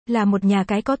Là một nhà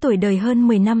cái có tuổi đời hơn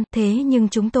 10 năm, thế nhưng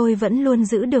chúng tôi vẫn luôn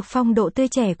giữ được phong độ tươi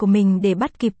trẻ của mình để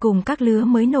bắt kịp cùng các lứa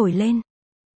mới nổi lên.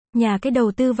 Nhà cái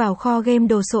đầu tư vào kho game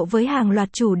đồ sộ với hàng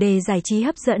loạt chủ đề giải trí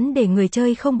hấp dẫn để người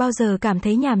chơi không bao giờ cảm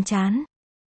thấy nhàm chán.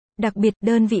 Đặc biệt,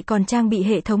 đơn vị còn trang bị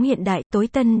hệ thống hiện đại, tối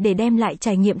tân để đem lại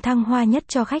trải nghiệm thăng hoa nhất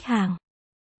cho khách hàng.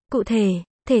 Cụ thể,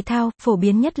 thể thao, phổ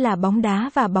biến nhất là bóng đá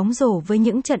và bóng rổ với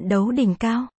những trận đấu đỉnh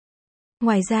cao.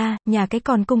 Ngoài ra, nhà cái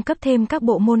còn cung cấp thêm các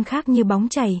bộ môn khác như bóng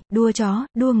chày, đua chó,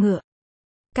 đua ngựa,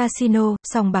 casino,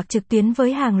 sòng bạc trực tuyến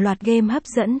với hàng loạt game hấp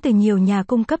dẫn từ nhiều nhà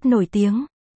cung cấp nổi tiếng.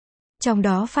 Trong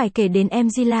đó phải kể đến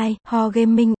MG Live, Ho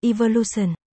Gaming,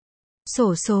 Evolution.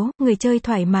 Xổ số, người chơi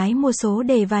thoải mái mua số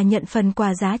đề và nhận phần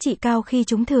quà giá trị cao khi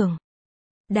trúng thưởng.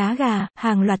 Đá gà,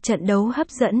 hàng loạt trận đấu hấp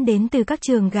dẫn đến từ các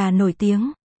trường gà nổi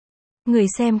tiếng. Người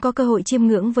xem có cơ hội chiêm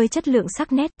ngưỡng với chất lượng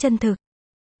sắc nét, chân thực.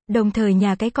 Đồng thời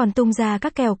nhà cái còn tung ra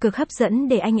các kèo cược hấp dẫn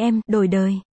để anh em đổi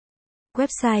đời.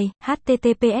 Website: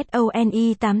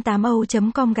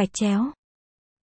 https://one880.com/.